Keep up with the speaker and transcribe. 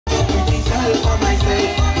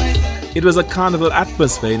It was a carnival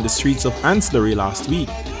atmosphere in the streets of Anse La Raye last week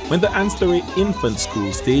when the Anse La Raye Infant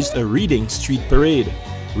School staged a reading street parade,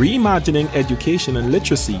 reimagining education and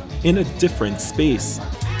literacy in a different space.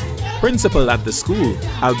 Principal at the school,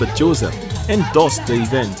 Albert Joseph, endorsed the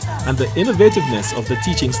event and the innovativeness of the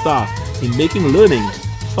teaching staff in making learning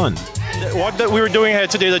fun. What we were doing here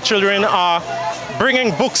today, the children are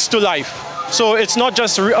bringing books to life. So it's not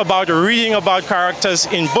just about reading about characters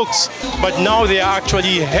in books, but now they are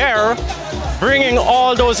actually here bringing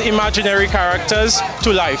all those imaginary characters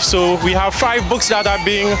to life. So we have 5 books that are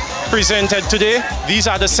being presented today. These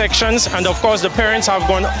are the sections, and of course the parents have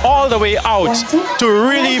gone all the way out to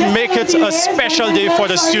really make it a special day for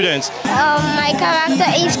the students. My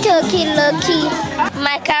character is Turkey Lucky.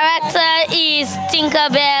 My character is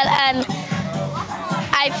Tinkerbell, and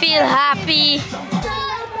I feel happy.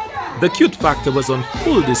 The cute factor was on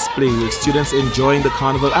full display with students enjoying the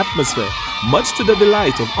carnival atmosphere, much to the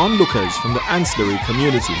delight of onlookers from the Anse La Raye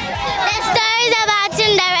community. The story is about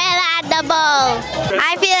Cinderella at the ball.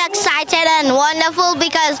 I feel excited and wonderful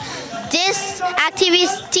because this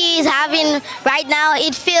activity is having right now,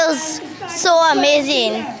 it feels so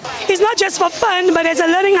amazing. It's not just for fun, but there's a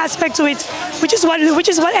learning aspect to it, which is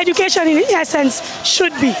what education in essence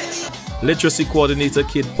should be. Literacy coordinator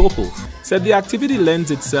Kid Popo said the activity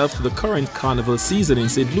lends itself to the current carnival season in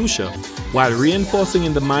St. Lucia, while reinforcing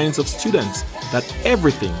in the minds of students that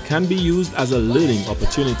everything can be used as a learning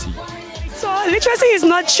opportunity. So literacy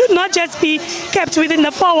should not just be kept within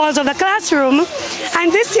the 4 walls of the classroom.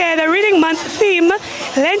 And this year, the Reading Month theme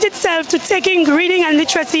lends itself to taking reading and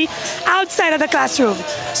literacy outside of the classroom.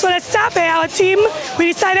 So the staff here, our team,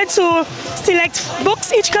 we decided to select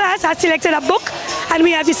books. Each class has selected a book, and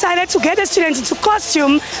we have decided to get the students into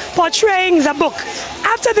costume portraying the book.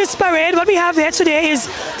 After this parade, what we have here today is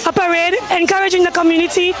a parade encouraging the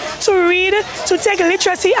community to read, to take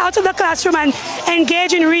literacy out of the classroom and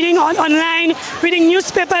engage in reading online, reading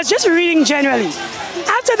newspapers, just reading generally.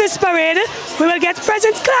 After this parade, we will get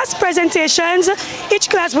class presentations. Each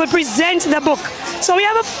class will present the book. So we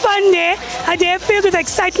have a fun day, a day filled with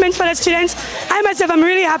excitement for the students. I myself am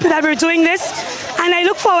really happy that we're doing this, and I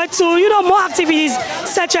look forward to more activities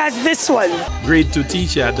such as this one. Grade 2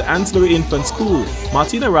 teacher at the Anse La Raye Infant School,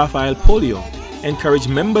 Martina Raphael Polio, encouraged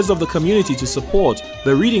members of the community to support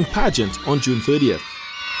the reading pageant on June 30th.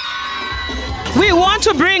 We want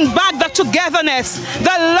to bring back the togetherness, the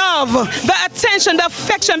love, the attention, the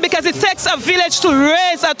affection, because it takes a village to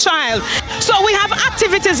raise a child. So we have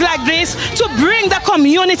activities like this to bring the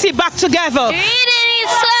community back together. Reading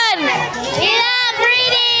is fun. We love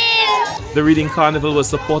reading. The Reading Carnival was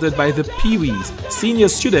supported by the Pee-wees, senior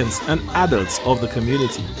students and adults of the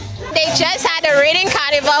community. They just had a reading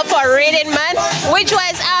carnival for Reading Month, which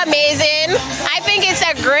was amazing. I think it's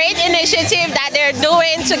a great initiative that they're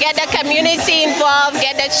doing to get the community involved,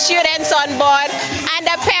 get the students on board, and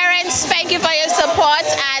the parents, thank you for your support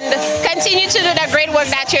and continue to do the great work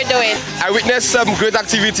that you're doing. I witnessed some great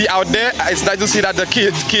activity out there. It's nice to see that the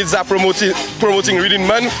kids are promoting Reading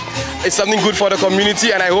Month. It's something good for the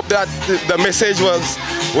community, and I hope that the message was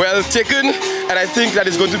well taken, and I think that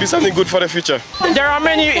it's going to be something good for the future. There are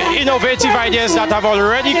many innovative ideas that have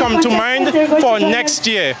already come to mind for next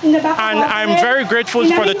year, and I'm very grateful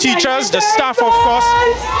for the teachers, the staff of course,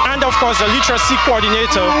 and of course the literacy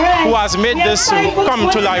coordinator who has made this come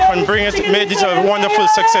to life and made it a wonderful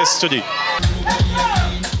success today.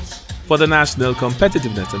 For the National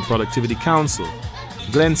Competitiveness and Productivity Council,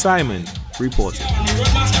 Glenn Simon reported.